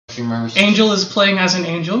you remember? Angel is playing as an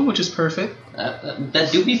angel, which is perfect. That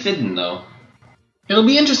do be fitting though. It'll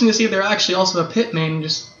be interesting to see if they're actually also a pit main.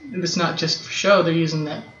 It's not just for show. They're using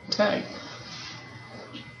that tag.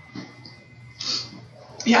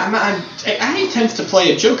 Yeah, Addie tends to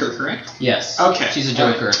play a Joker, correct? Yes. Okay. She's a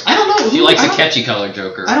Joker. Right. I don't know. She likes a catchy colored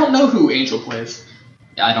Joker. I don't know who Angel plays.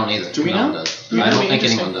 I don't either. Do we no know? one does. I don't think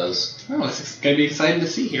anyone does. Oh, this is going to be exciting to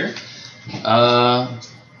see here. Do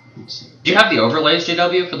you have the overlays,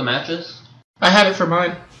 JW, for the matches? I have it for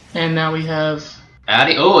mine, and now we have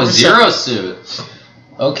Addie. Oh, a Zero suit.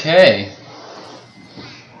 Okay.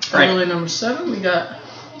 overlay number 7. We got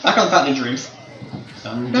back on Fountain of Dreams.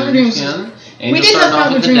 Fountain of Dreams. Angel we did have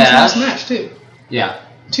Fountain of Dreams last match too. Yeah.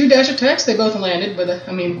 2 dash attacks. They both landed, but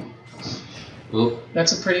I mean, oop.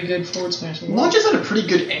 That's a pretty good forward smash. Launches at a pretty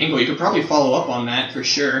good angle. You could probably follow up on that for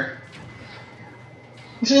sure.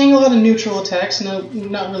 You're seeing a lot of neutral attacks,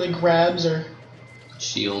 not really grabs or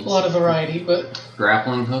shields. A lot of variety, but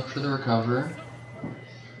grappling hook for the recover.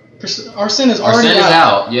 Arsene is already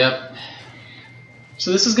out. Yep.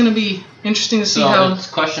 So this is going to be interesting to see how. It's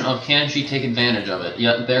a question of can she take advantage of it.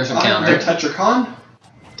 Yep. There's a counter. Tetracon.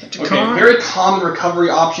 Okay, very common recovery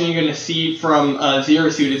option you're going to see from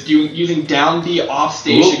Zero Suit is using down B off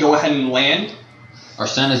stage to go ahead and land.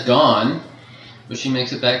 Arsene is gone. But she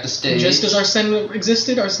makes it back to stage. Just as Arsene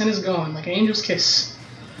existed, Arsene is gone, like an angel's kiss.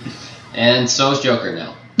 And so is Joker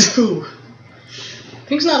now. Ooh.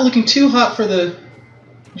 Things not looking too hot for the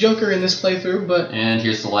Joker in this playthrough, but... And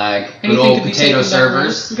here's the lag. Good old potato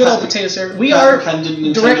servers. Good old potato server. We are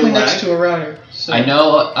directly next to a router. So. I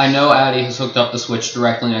know Addie has hooked up the Switch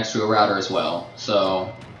directly next to a router as well,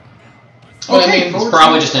 so... Okay, I mean, it's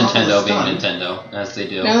probably just Nintendo being Nintendo, as they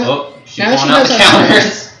do. Now, she's pulling out the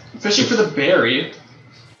counters. Especially for the berry.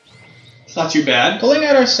 It's not too bad. Pulling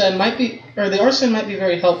out Arsene might be... Or the Arsene might be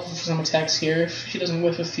very helpful for some attacks here if she doesn't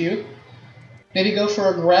whiff a few. Maybe go for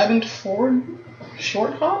a grab and forward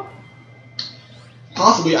short hop?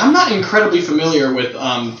 Possibly. I'm not incredibly familiar with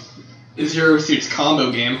Zero Suit's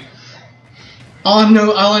combo game. All I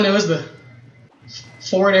know is the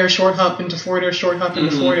forward air short hop into forward air short hop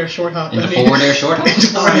into forward air short hop. Forward air short hop?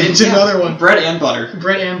 into another one. Bread and butter.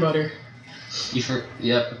 Bread and butter.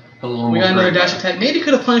 Yep. We got another dash attack. Maybe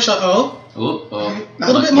could have punished off. A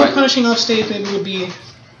little bit more punishing off stage maybe would be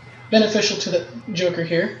beneficial to the Joker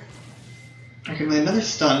here. Okay, another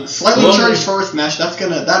stun. Slightly charged forward smash. That's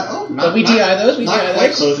gonna but we DI those. We not DI quite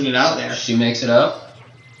those. Closing it out there. She makes it up.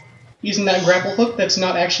 Using that grapple hook that's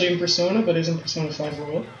not actually in Persona, but is in Persona 5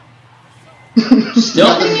 World. Still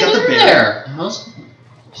got the there.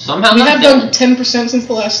 Somehow we have done 10% since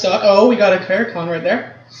the last stock. Oh, we got a Paracon right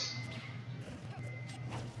there.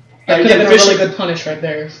 That could have been a really good punish right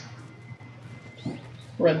there.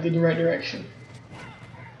 Read the right direction.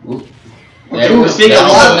 We're seeing a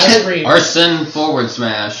lot of Arsene forward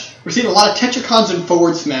smash. We're seeing a lot of Tetracons and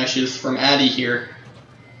forward smashes from Addie here.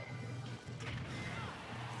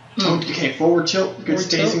 Okay, forward tilt. Good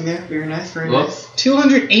spacing there. Very nice, very nice.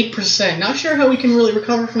 208%. Not sure how we can really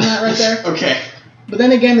recover from that right there. Okay. But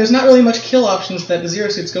then again, there's not really much kill options that the Zero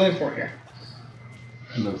Suit's going for here.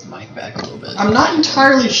 Move the mic back a little bit. I'm not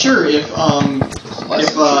entirely sure if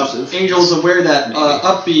Angel's aware that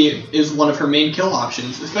up B is one of her main kill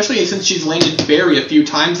options, especially since she's landed Barry a few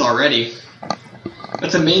times already.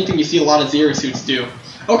 That's the main thing you see a lot of Zero Suits do.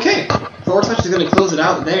 Okay, forward smash is going to close it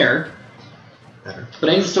out there. But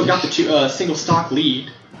Angel still got the single stock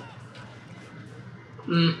lead.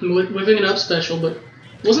 Whipping it up special, but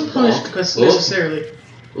wasn't punished because necessarily.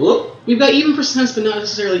 We've got even percents, but not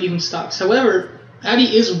necessarily even stocks. However,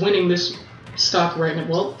 Addie is winning this stock right now.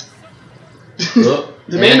 Well,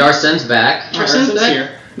 and Arsene's back. Arsene's back.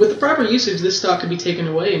 Here. With the proper usage, this stock could be taken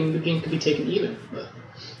away and the game could be taken even. But.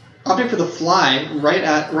 Opting for the fly right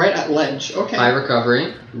at ledge. Okay. High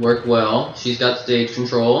recovery worked well. She's got stage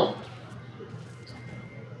control.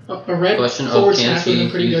 A red forward smash would have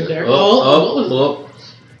been pretty good there. That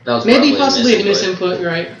was maybe possibly a misinput,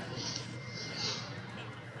 right?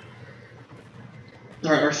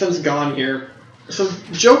 Alright, Arsene's gone here. So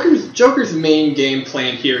Joker's main game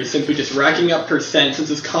plan here is simply just racking up percent since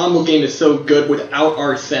his combo game is so good without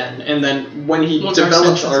Arsene, and then when he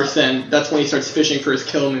develops Arsene, that's when he starts fishing for his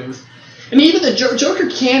kill moves. And even the Joker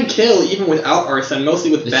can kill even without Arsene,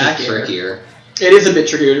 mostly with back air. Trickier. It is a bit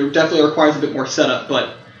trickier. It definitely requires a bit more setup,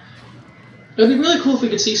 but it would be really cool if we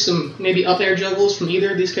could see some maybe up air juggles from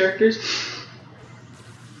either of these characters,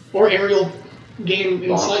 or aerial game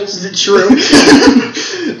insights. Is it true?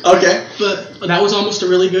 Okay. But that was almost a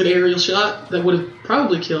really good aerial shot that would have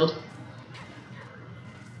probably killed.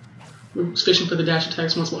 We're fishing for the dash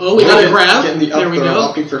attacks once more. Oh, we got a grab. Getting the up there we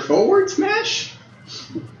go. Opting for forward smash.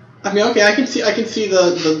 I mean, okay, I can see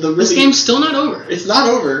the really... This game's still not over. It's not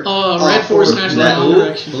over. Red forward smash in the wrong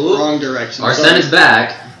direction. Wrong direction. Arsene is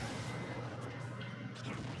back.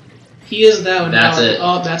 He is that one. That's it.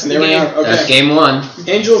 Oh, that's the There we game. are. Okay. That's game 1.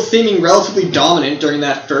 Angel seeming relatively dominant during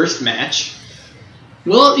that first match.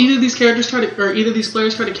 Will either of these players try to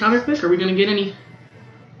counterpick? Are we going to get any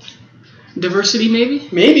diversity? Maybe.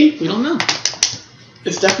 Maybe. We don't know.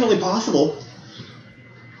 It's definitely possible.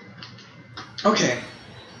 Okay.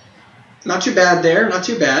 Not too bad there. Not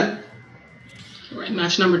too bad. All right,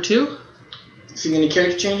 match number 2. Seeing any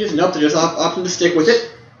character changes? Nope, they're just opting to stick with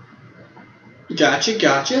it.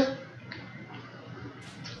 Gotcha.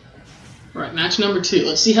 All right, match number 2.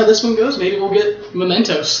 Let's see how this one goes. Maybe we'll get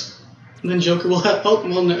mementos. And then Joker will have... Oh,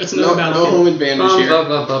 well, no, it's another battle. No home advantage here. Bum,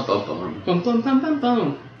 bum, bum, bum,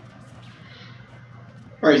 bum.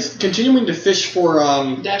 Alright, continuing to fish for...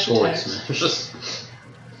 Dash attacks.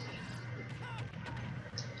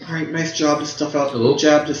 Alright, nice job to stuff out... Ooh.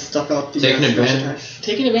 Jab to stuff out the... Taking advantage. Attack.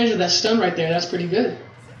 Taking advantage of that stun right there. That's pretty good.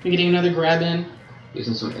 You're getting another grab in.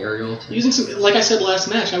 Using some aerial attacks. Using some... Like I said last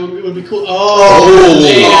match, it would be cool. Oh,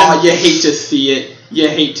 man. you hate to see it. You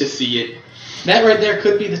hate to see it. That right there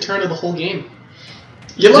could be the turn of the whole game.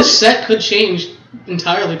 You This set could change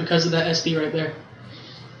entirely because of that SD right there.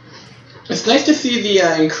 It's nice to see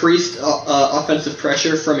the increased offensive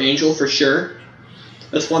pressure from Angel for sure.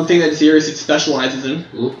 That's one thing that ZSS specializes in.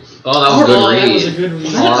 Ooh. Oh, that was a good read.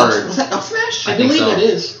 That was a good read. Was that up smash? I think believe so. it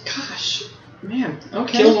is. Gosh, man.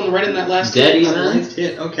 Okay. Killed one right in that last Dead hit. even? Nice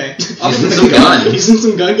hit. Okay. Using some gun. Using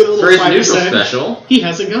some gun. Get a For little his 5%. neutral special. He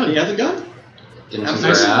has a gun. He has a gun. Getting some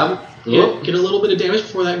Nice. grab. Yeah, get a little bit of damage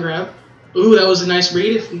before that grab. Ooh, that was a nice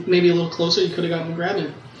read. If maybe a little closer, you could have gotten the grab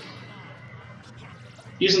in.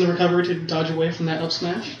 Using the recovery to dodge away from that up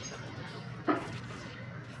smash.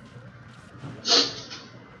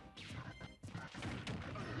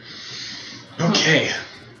 Okay.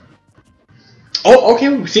 Oh, okay.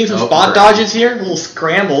 We've seen some spot crap. dodges here. A little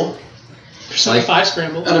scramble. Percent 5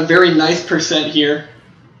 scramble. At a very nice percent here.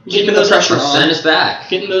 Getting Keeping the those pressure Arsene on. is back.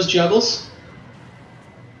 Getting those juggles.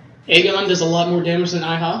 Aegon does a lot more damage than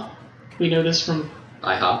IHOP. We know this from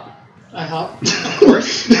IHOP. IHOP. Of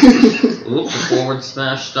course. Ooh, forward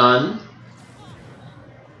smash stun.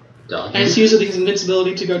 And it's using his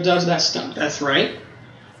invincibility to go dodge that stun. That's right.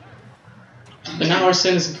 But now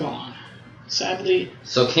Arsene is gone. Sadly.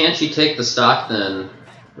 So can't you take the stock then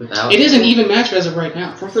without... It is an even match as of right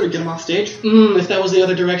now. Fourth to get him off stage. If that was the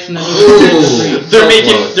other direction, that Ooh.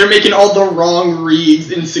 would They're making all the wrong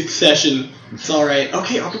reads in succession. It's alright.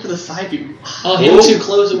 Okay, I'll go for the side view. Oh, he was too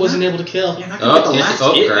close, it wasn't able to kill. Yeah, not gonna get the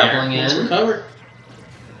last hit grappling there. Let's in. recover.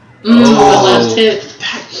 Oh. The last hit.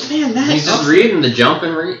 He's just reading the jump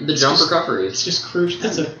and the jump recoveries. It's just crucial.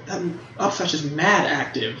 That up smash is mad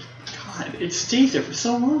active. God, it stays there for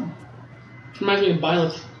so long. Reminds me of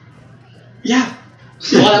Byleth. Yeah.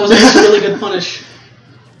 Well, that was a really good punish.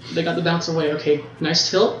 They got the bounce away. Okay,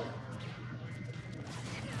 nice tilt.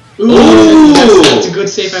 Ooh, that's a good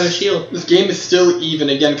safe out of shield. This game is still even.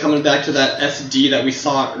 Again, coming back to that SD that we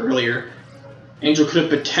saw earlier. Angel could have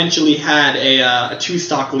potentially had a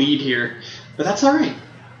 2-stock lead here, but that's all right.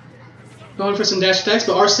 Going for some dash attacks,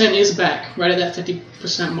 but Arsene is back, right at that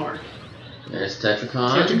 50% mark. There's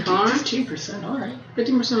Tetracon. 15%, all right.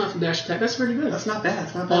 15% off the dash attack. That's pretty good. That's not bad.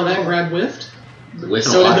 That's not bad. Oh, at that all. grab whiffed. Whiffing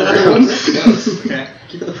So a lot did the of other grab. one. Okay,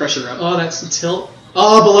 keeping the pressure up. Oh, that's the tilt.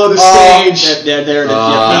 Oh, below the stage. There it is.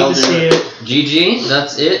 Hate to see it. GG,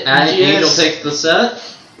 that's it. Addie Yes. Angel takes the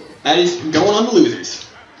set. Addie's going on the losers.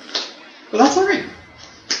 But that's alright.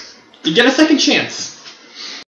 You get a second chance.